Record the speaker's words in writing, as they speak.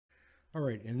All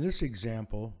right, in this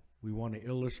example, we want to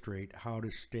illustrate how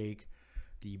to stake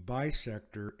the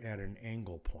bisector at an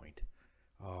angle point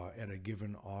at a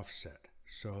given offset.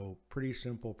 So pretty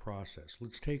simple process.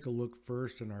 Let's take a look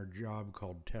first in our job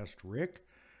called Test Rick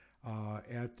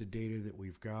at the data that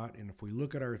we've got. And if we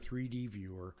look at our 3D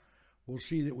viewer, we'll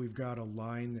see that we've got a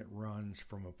line that runs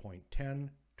from a point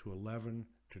 10 to 11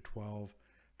 to 12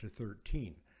 to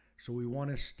 13. So we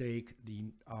want to stake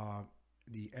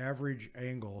the average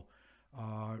angle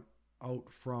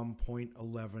out from point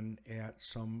 11 at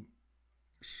some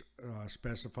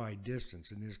specified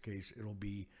distance. In this case, it'll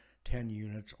be 10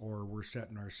 units, or we're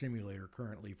setting our simulator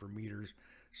currently for meters,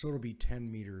 so it'll be 10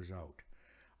 meters out.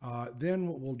 Then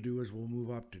what we'll do is we'll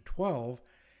move up to 12,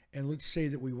 and let's say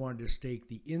that we wanted to stake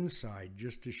the inside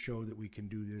just to show that we can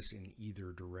do this in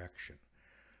either direction.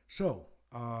 So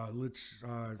let's,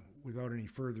 without any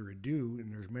further ado,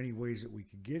 and there's many ways that we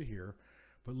could get here,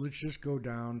 but let's just go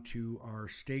down to our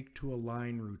stake to a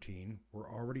line routine. We're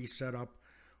already set up,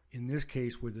 in this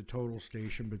case, with the total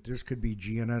station, but this could be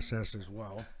GNSS as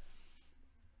well.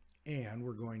 And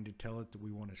we're going to tell it that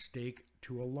we want to stake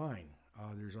to a line.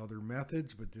 There's other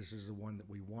methods, but this is the one that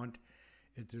we want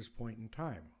at this point in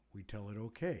time. We tell it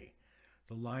OK.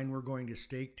 The line we're going to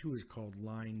stake to is called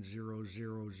line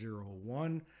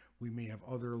 0001. We may have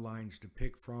other lines to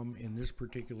pick from. In this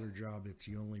particular job, it's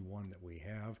the only one that we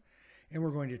have. And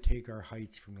we're going to take our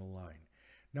heights from the line.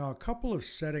 Now, a couple of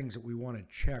settings that we want to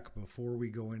check before we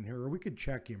go in here, or we could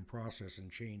check in process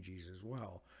and change these as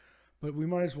well, but we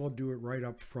might as well do it right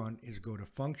up front, is go to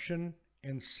Function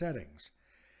and Settings.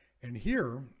 And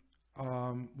here,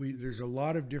 there's a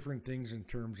lot of different things in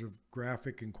terms of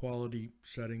graphic and quality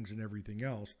settings and everything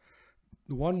else.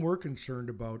 The one we're concerned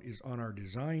about is on our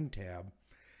Design tab.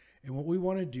 And what we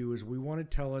want to do is we want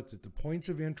to tell it that the points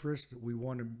of interest that we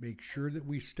want to make sure that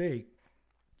we stake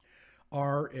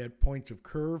are at points of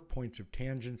curve, points of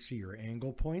tangency, or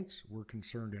angle points. We're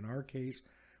concerned in our case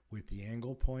with the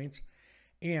angle points.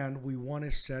 And we want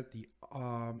to set the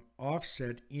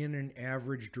offset in an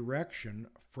average direction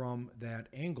from that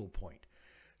angle point.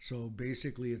 So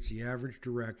basically it's the average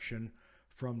direction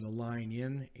from the line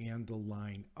in and the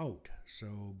line out.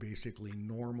 So basically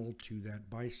normal to that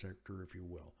bisector, if you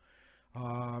will.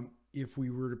 If we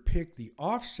were to pick the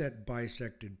offset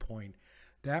bisected point,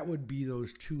 that would be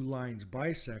those two lines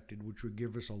bisected, which would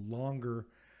give us a longer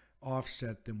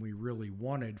offset than we really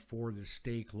wanted for the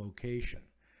stake location.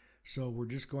 So we're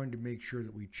just going to make sure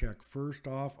that we check first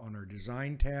off on our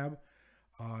Design tab,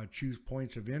 choose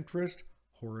points of interest,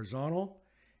 horizontal,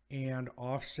 and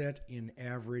offset in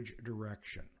average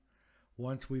direction.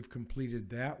 Once we've completed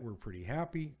that, we're pretty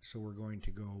happy. So we're going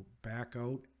to go back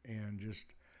out and just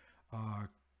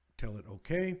tell it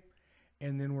OK.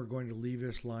 And then we're going to leave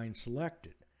this line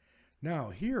selected. Now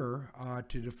here,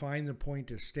 to define the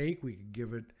point of stake, we could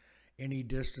give it any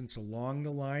distance along the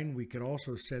line. We could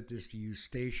also set this to use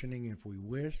stationing if we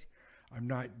wish. I'm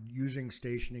not using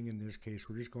stationing in this case.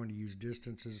 We're just going to use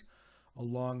distances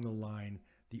along the line.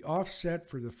 The offset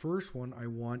for the first one I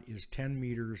want is 10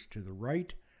 meters to the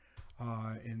right.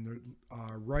 And the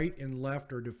right and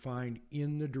left are defined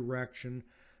in the direction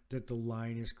that the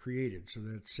line is created. So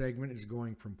that segment is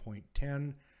going from point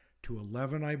 10 to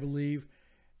 11, I believe,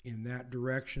 in that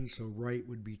direction. So right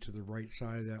would be to the right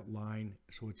side of that line.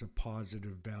 So it's a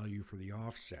positive value for the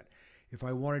offset. If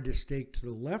I wanted to stake to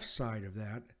the left side of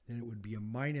that, then it would be a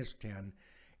minus 10,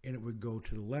 and it would go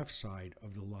to the left side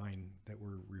of the line that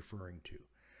we're referring to.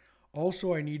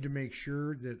 Also, I need to make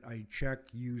sure that I check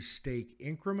use stake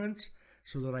increments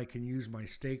so that I can use my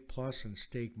stake plus and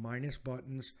stake minus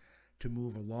buttons to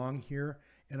move along here.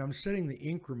 And I'm setting the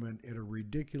increment at a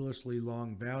ridiculously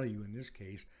long value, in this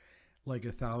case, like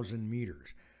 1,000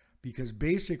 meters. Because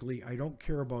basically, I don't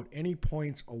care about any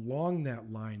points along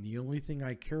that line. The only thing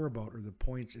I care about are the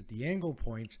points at the angle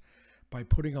points. By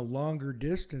putting a longer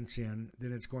distance in,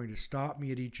 then it's going to stop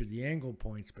me at each of the angle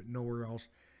points, but nowhere else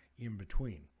in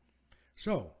between.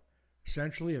 So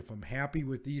essentially, if I'm happy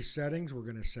with these settings, we're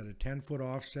going to set a 10-foot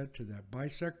offset to that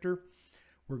bisector.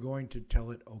 We're going to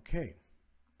tell it OK.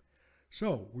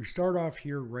 So we start off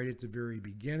here right at the very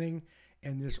beginning,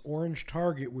 and this orange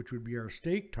target, which would be our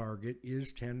stake target,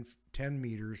 is 10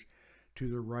 meters to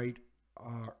the right,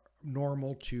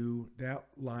 normal to that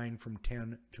line from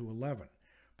 10 to 11.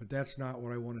 But that's not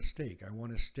what I want to stake. I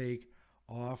want to stake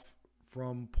off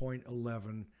from point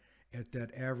 11 at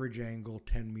that average angle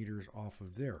 10 meters off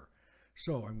of there.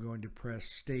 So I'm going to press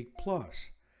stake plus.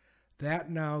 That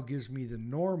now gives me the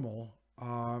normal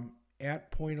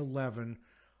at point 11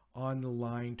 on the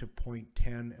line to point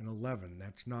 10 and 11.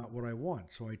 That's not what I want.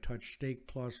 So I touch stake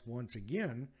plus once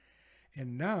again,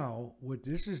 And now what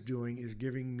this is doing is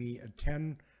giving me a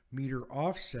 10-meter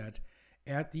offset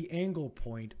at the angle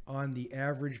point on the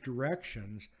average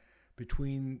directions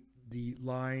between the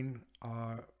line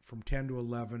from 10 to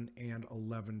 11 and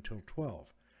 11 till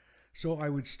 12. So I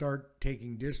would start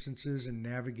taking distances and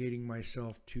navigating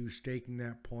myself to staking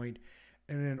that point,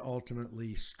 and then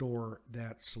ultimately store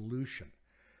that solution.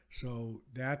 So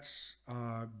that's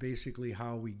basically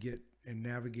how we get and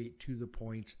navigate to the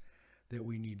points that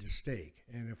we need to stake.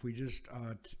 And if we just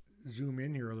zoom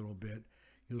in here a little bit,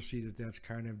 you'll see that that's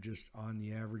kind of just on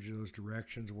the average of those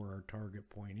directions where our target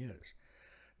point is.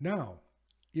 Now,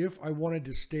 if I wanted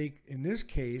to stake, in this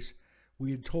case,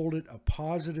 we had told it a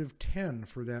positive 10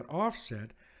 for that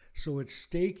offset, so it's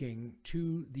staking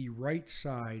to the right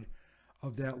side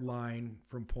of that line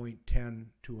from point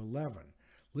 10 to 11.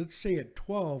 Let's say at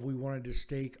 12 we wanted to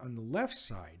stake on the left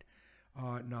side.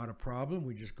 Not a problem,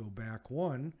 we just go back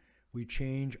one, we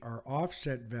change our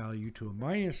offset value to a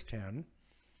minus 10,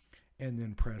 and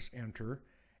then press enter.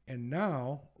 And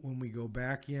now when we go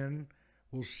back in,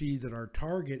 we'll see that our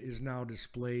target is now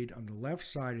displayed on the left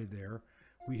side of there.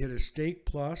 We hit a stake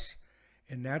plus,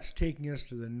 and that's taking us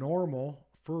to the normal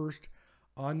first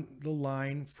on the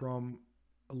line from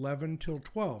 11 till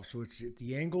 12. So it's at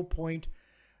the angle point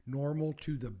normal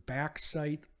to the back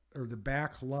site or the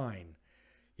back line.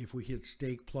 If we hit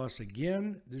stake plus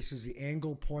again, this is the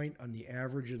angle point on the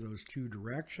average of those two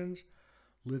directions.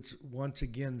 Let's once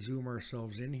again zoom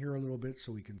ourselves in here a little bit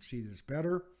so we can see this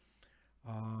better.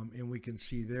 And we can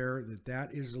see there that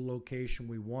that is the location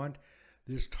we want.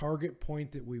 This target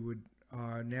point that we would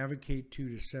navigate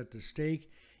to set the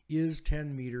stake is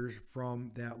 10 meters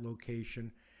from that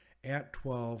location at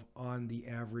 12 on the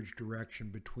average direction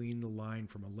between the line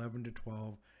from 11 to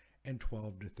 12 and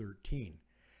 12 to 13.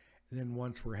 And then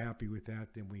once we're happy with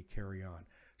that, then we carry on.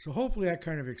 So hopefully that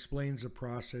kind of explains the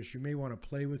process. You may want to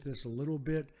play with this a little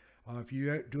bit. If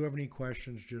you do have any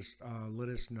questions, just let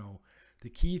us know. The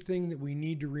key thing that we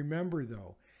need to remember,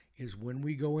 though, is when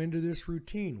we go into this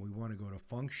routine, we want to go to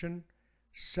Function,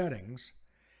 Settings,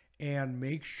 and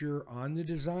make sure on the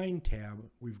Design tab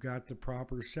we've got the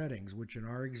proper settings, which in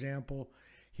our example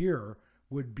here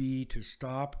would be to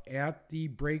stop at the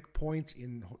breakpoints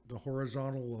in the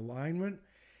horizontal alignment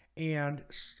and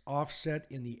offset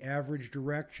in the average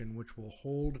direction, which will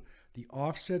hold the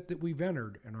offset that we've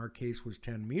entered, in our case was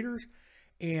 10 meters,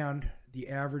 and the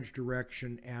average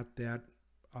direction at that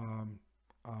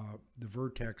the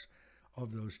vertex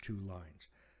of those two lines.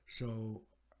 So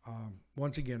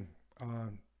once again,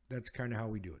 that's kind of how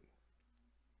we do it.